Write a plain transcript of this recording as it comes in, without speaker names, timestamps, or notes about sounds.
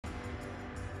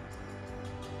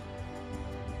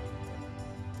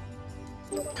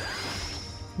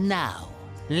Now,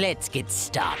 let's get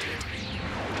started.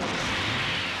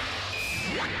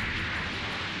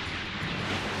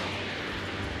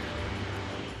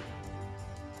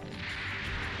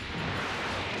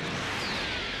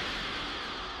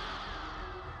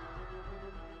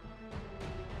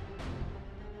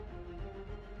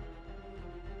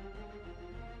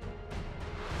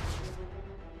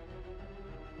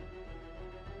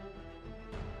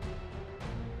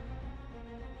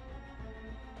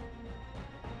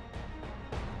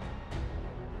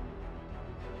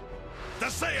 The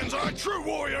Saiyans are a true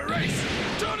warrior race!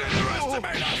 Don't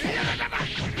underestimate us!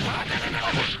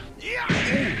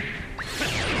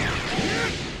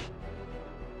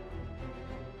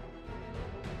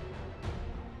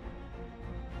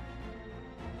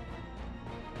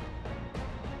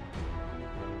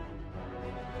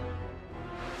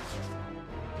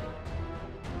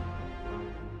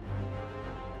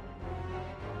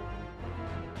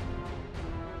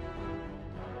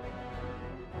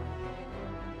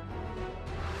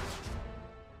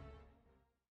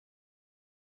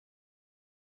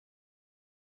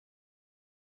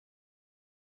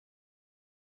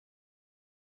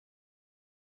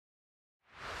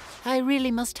 I really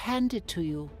must hand it to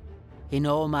you. In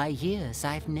all my years,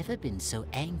 I've never been so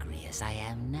angry as I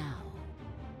am now.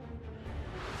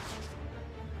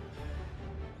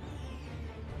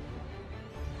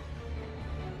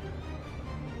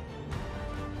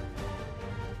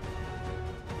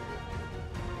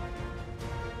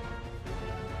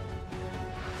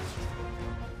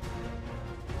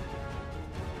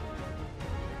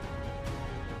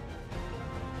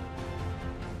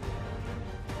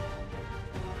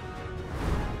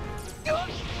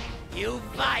 You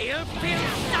vile,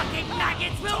 pill-sucking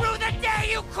maggots will rue the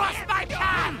day you cross my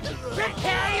path!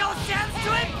 Prepare yourselves to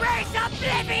embrace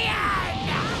oblivion!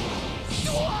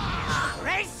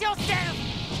 Brace yourself!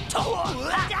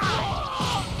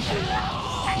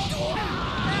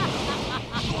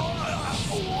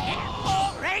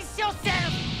 Brace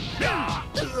yourself!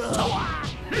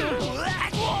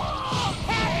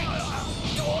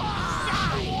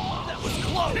 That was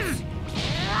close!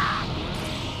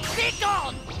 Be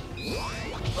gone!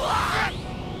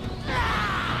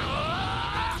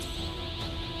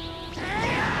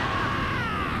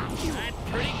 I'm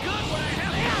pretty good when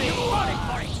I have you running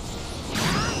for it!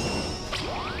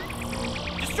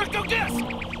 Destructo Disc!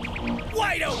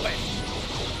 Wide open!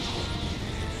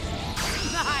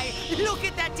 My, look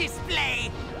at that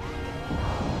display!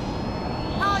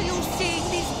 Are you seeing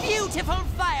these beautiful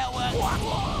fireworks?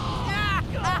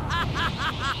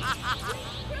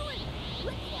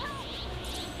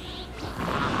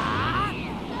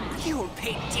 You'll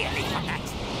pay dearly for that.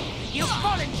 You've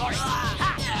fallen for it.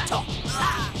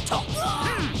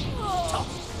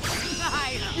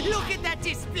 Look at that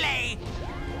display.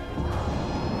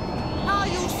 Are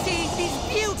you seeing these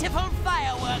beautiful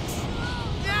fireworks?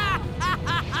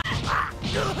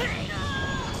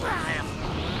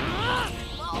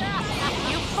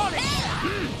 You've fallen.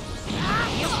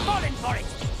 You've fallen for it.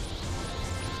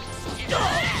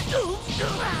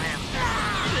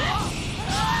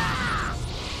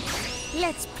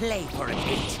 Let's play for a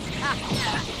bit.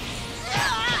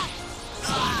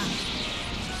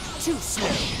 Too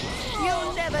slow.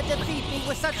 You'll never defeat me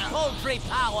with such paltry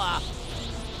power.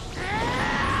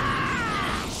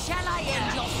 Shall I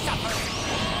end your suffering?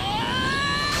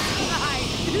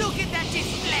 Look at that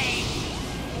display.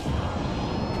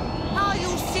 Are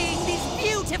you seeing these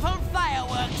beautiful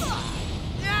fireworks?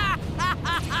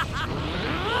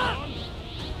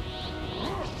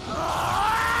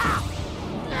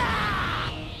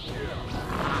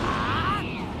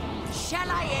 Shall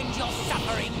I end your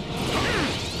suffering?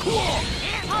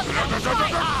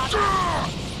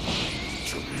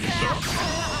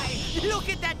 Look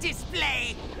at that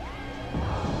display!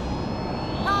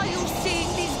 Are you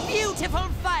seeing these beautiful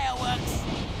fireworks?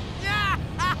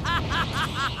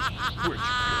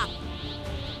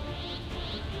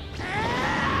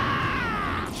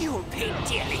 You'll pay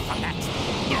dearly for that.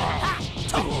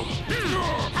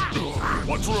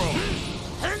 What's wrong?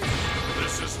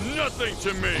 This is nothing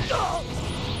to me!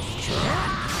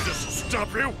 This'll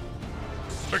stop you!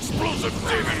 Explosive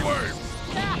demon wave!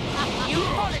 You've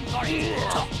fallen for it!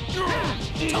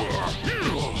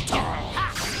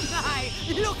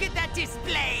 Look at that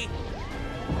display!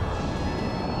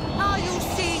 Are you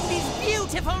seeing these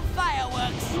beautiful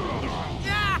fireworks?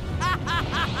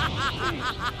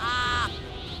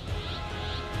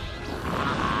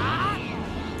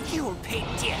 You'll pay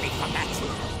dearly for that.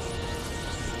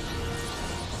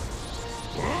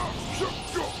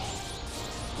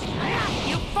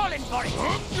 You've fallen for it!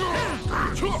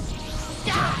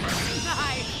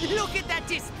 Look at that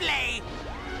display!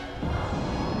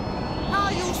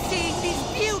 Are you seeing these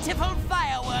beautiful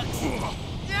fireworks?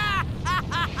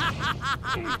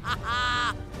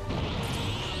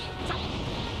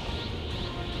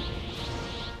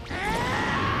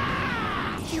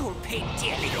 You'll pay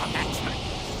dearly for that.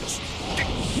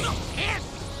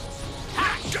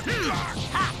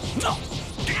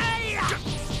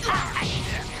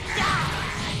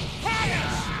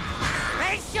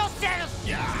 Brace yourself!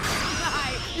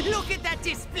 Look at that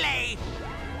display!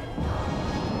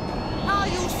 Are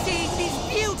you seeing these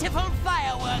beautiful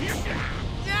fireworks?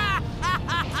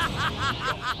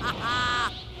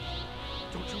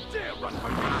 Don't you dare run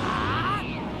from me!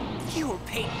 You'll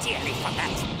pay dearly for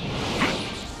that.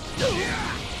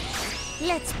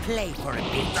 Let's play for a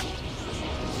bit.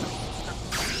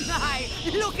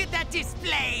 Look at that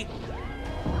display!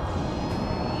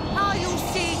 Are you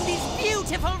seeing these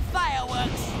beautiful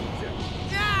fireworks?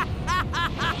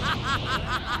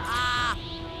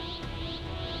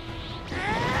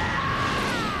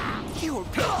 You'll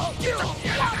pay.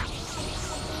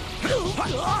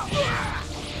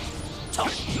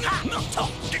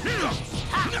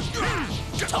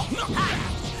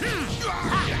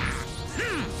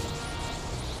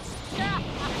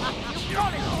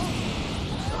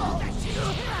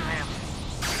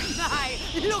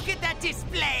 Look at that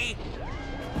display!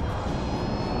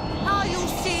 Are you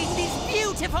seeing these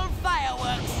beautiful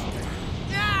fireworks?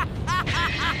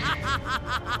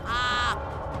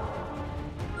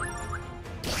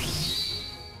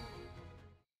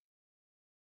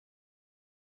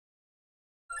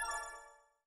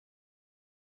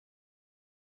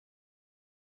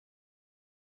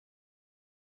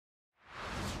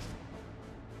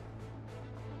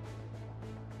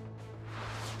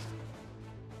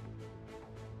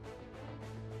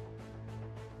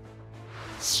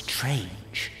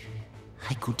 Strange.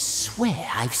 I could swear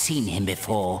I've seen him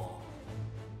before.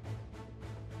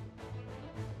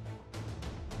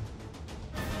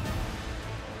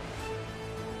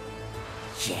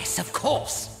 Yes, of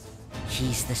course.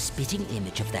 He's the spitting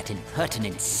image of that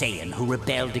impertinent Saiyan who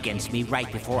rebelled against me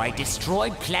right before I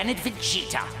destroyed planet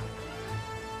Vegeta.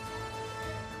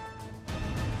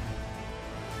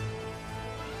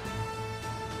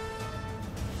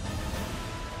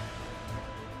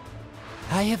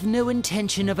 I have no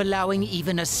intention of allowing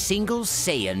even a single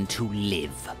Saiyan to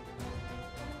live.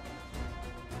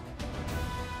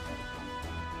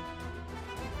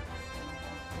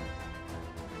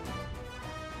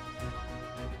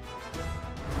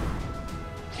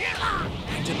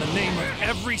 And in the name of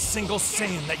every single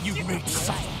Saiyan that you've made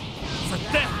suffer, for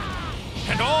them,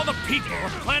 and all the people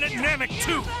of planet Namek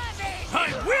too,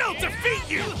 I will defeat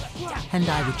you! And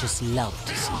I would just love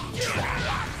to see you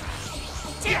try.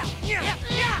 You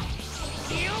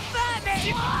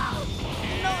vermin!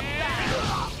 Not bad!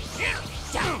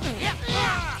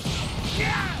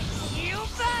 You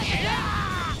vermin!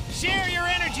 Share your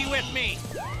energy with me!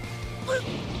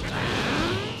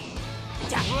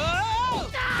 Whoa!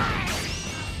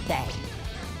 Bang.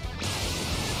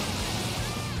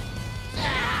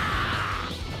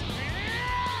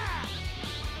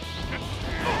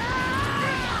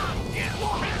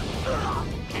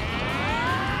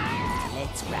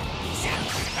 Let's wrap this up.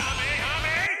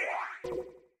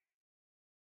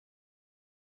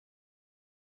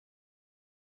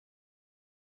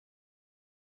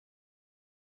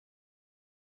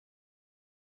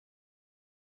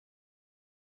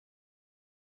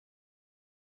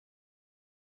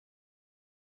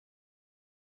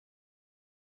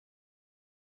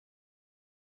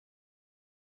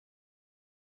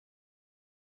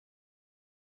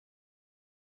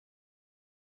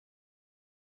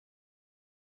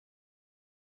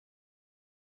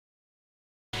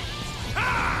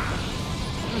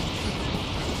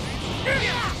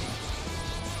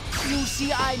 You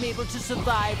see, I'm able to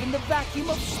survive in the vacuum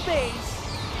of space.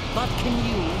 But can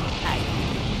you?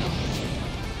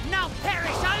 Now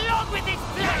perish along with this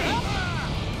planet!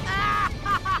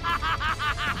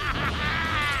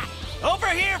 Over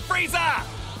here, FRIEZA!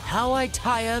 How I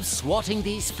tire of swatting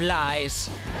these flies.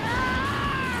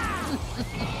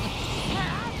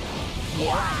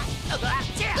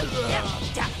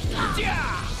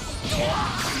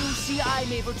 You see,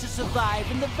 I'm able to survive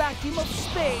in the vacuum of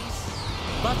space.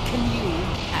 But can you?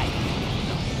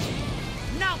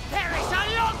 Now perish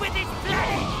along with this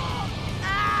planet!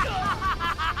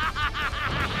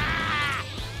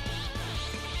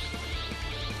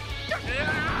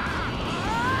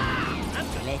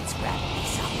 Let's wrap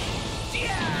this up.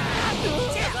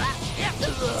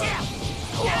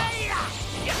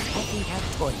 I think I've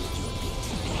toyed with you a bit.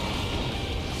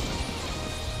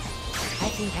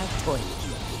 think I'll toy with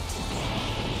you a bit.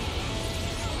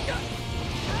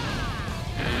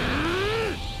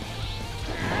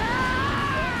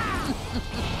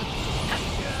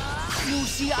 You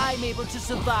see, I'm able to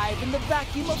survive in the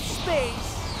vacuum of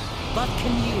space. But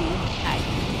can you? I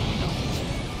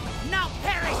Now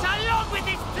perish along with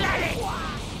this planet!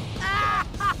 I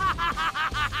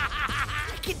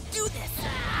can do this!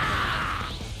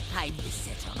 I'm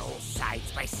beset on all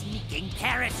sides by sneaking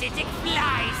parasitic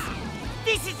flies!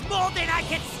 This is more than I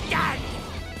can stand!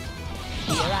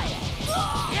 Here I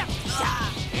am.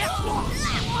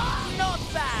 Not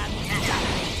bad.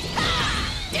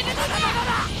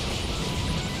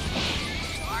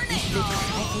 I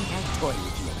think I'll toy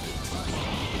with you a bit.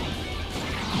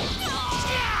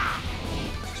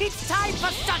 It's time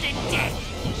for sudden death!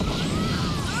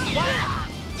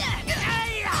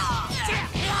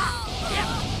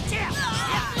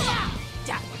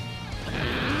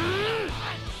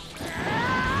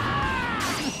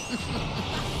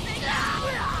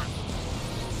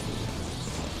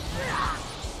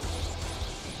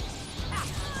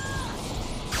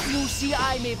 You see,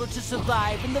 I'm able to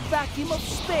survive in the vacuum of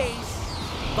space.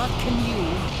 But can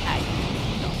you? I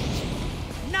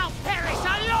Now perish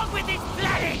along with this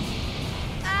planet!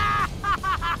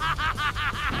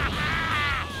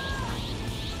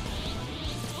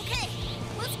 Okay,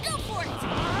 let's go for it!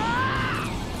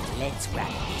 Let's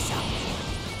wrap this up.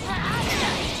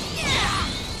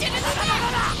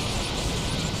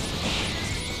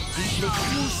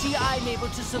 You see, I'm able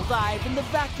to survive in the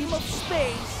vacuum of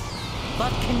space.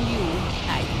 But can you?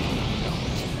 I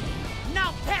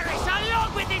Now perish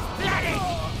along with this planet!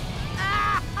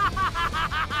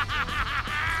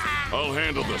 I'll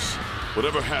handle this.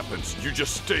 Whatever happens, you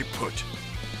just stay put.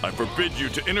 I forbid you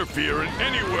to interfere in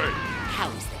any way. How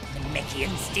is that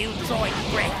Namekian still drawing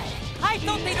breath? I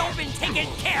thought they'd all been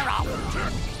taken care of!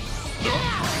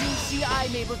 You see,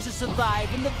 I'm able to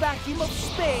survive in the vacuum of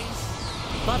space.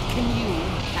 But can you?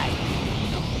 I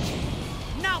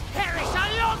Now perish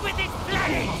along with this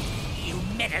planet! You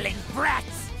meddling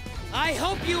brats! I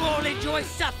hope you all enjoy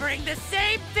suffering the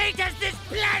same fate as this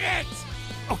planet!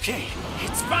 Okay,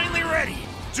 it's finally ready.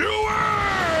 Do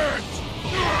it!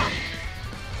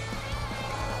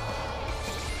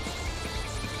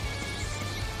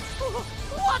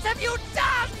 What have you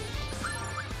done?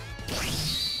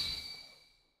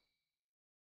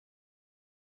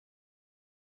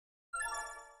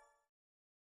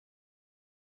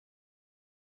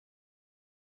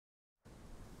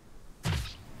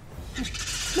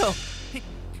 No,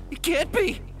 it can't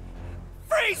be.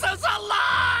 FRIEZA's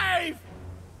alive!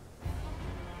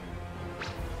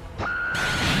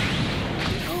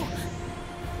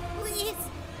 Please,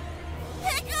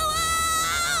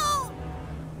 Piccolo!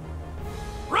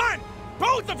 Run!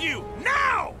 Both of you,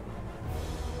 now!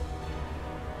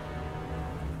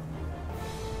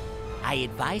 I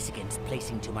advise against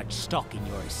placing too much stock in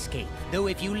your escape. Though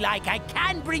if you like, I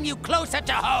can bring you closer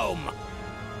to home!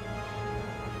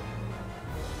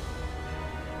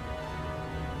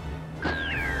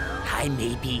 I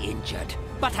may be injured,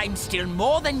 but I'm still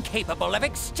more than capable of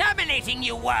exterminating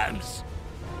you worms!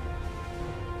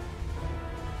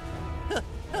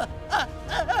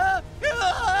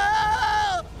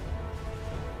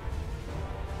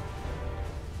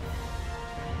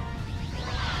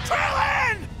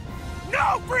 Krillin!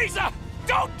 No, FRIEZA!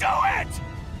 Don't do it!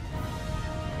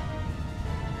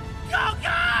 GOKU!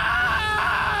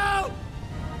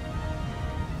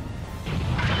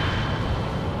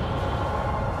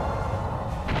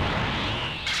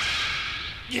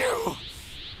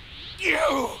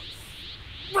 You!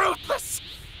 Ruthless!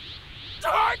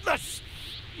 Heartless!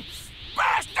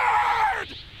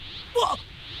 Bastard! Whoa.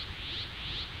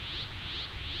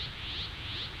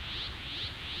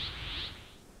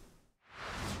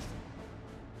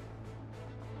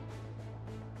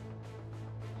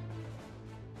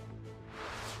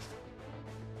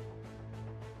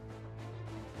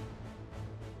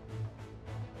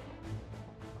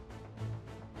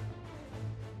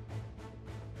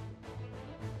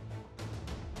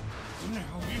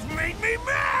 Now you've made me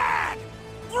mad!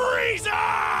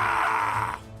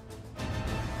 FRIEZA!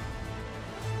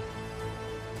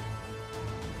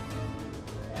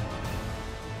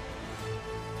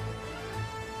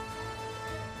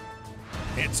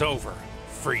 It's over,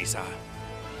 FRIEZA.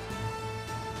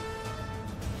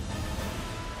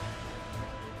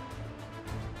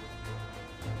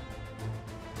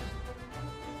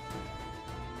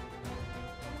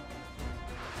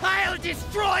 I'll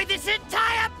destroy this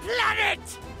entire planet!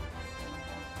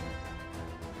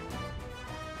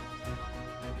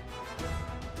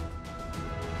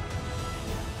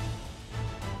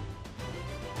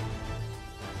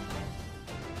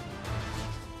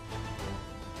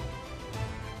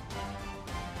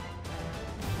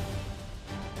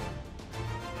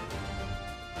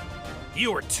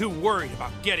 You were too worried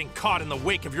about getting caught in the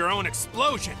wake of your own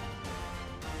explosion.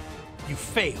 You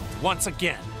failed once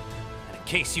again. And in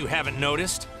case you haven't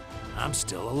noticed, I'm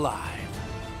still alive.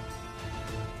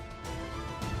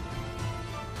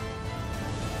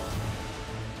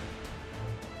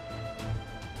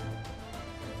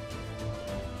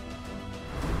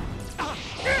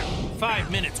 Five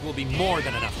minutes will be more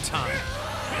than enough time.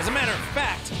 As a matter of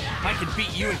fact, I can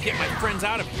beat you and get my friends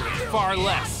out of here in far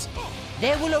less.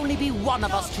 There will only be one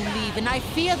of us to leave, and I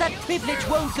fear that privilege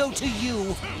won't go to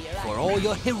you. For all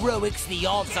your heroics, the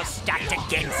odds are stacked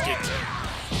against it.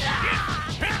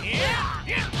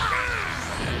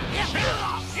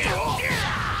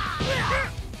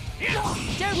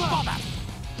 Don't bother!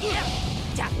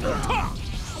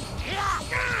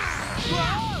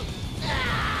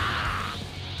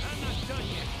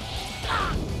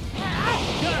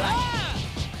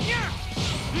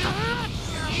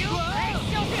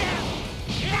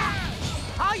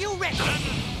 Are you ready?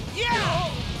 Yeah!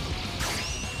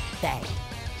 Bang.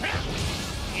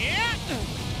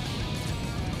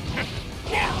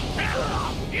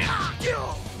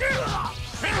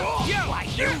 Why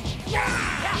you? Here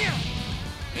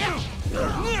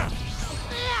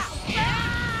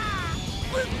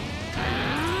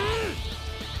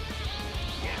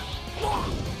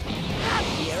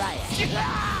I am.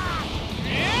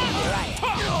 Here I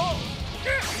am.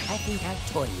 I think I'll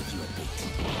toy with you a bit.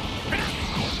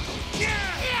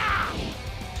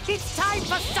 It's time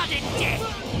for sudden death!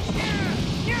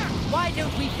 Why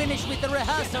don't we finish with the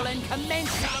rehearsal and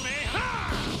commence?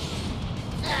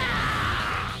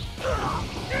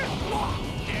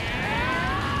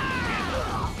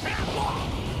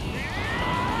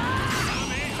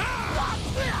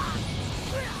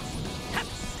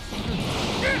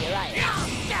 Here I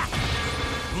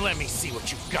am. Let me see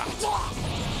what you've got.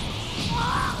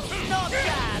 Not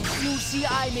bad. You see,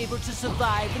 I'm able to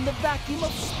survive in the vacuum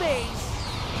of space.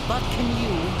 But can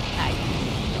you? I do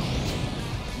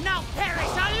not. Now perish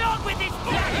along with this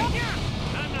planet!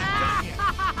 I'm not done yet.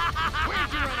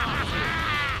 Where'd you run off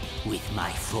to? With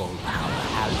my full power,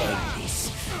 I'll end this.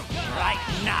 Right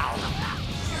now!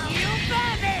 You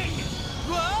vermin!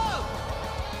 Whoa!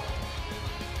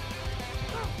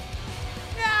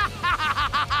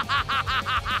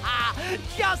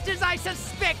 Just as I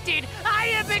suspected, I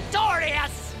am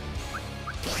victorious!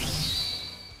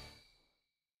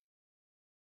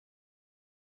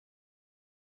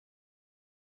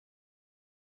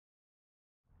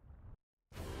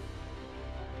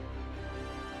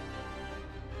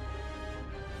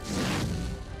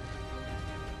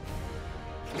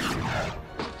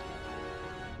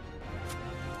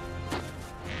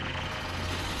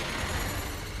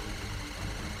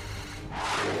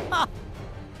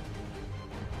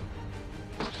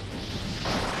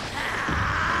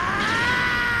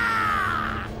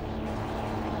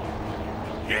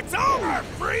 It's over,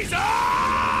 FRIEZA!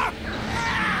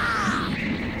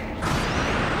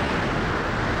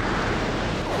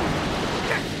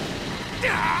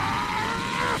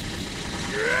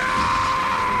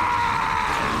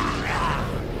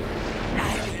 I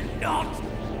will not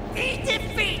be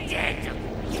defeated!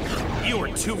 You were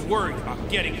too worried about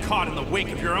getting caught in the wake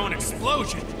of your own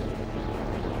explosion.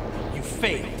 You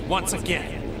failed once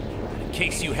again. And in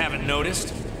case you haven't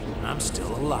noticed, I'm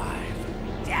still alive.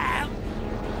 Damn!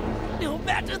 No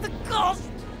matter the cost,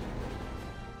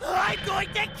 I'm going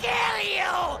to kill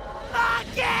you!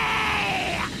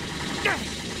 Okay!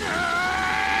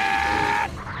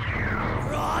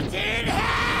 Rot in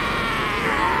hell!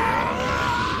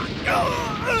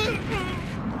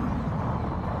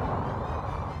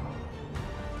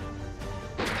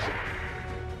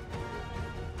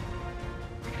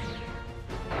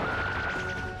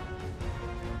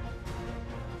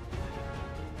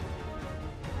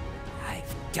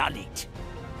 I've done it.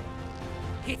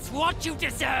 It's what you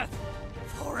deserve.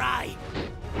 For I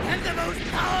am the most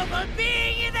powerful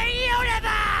being in the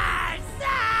universe!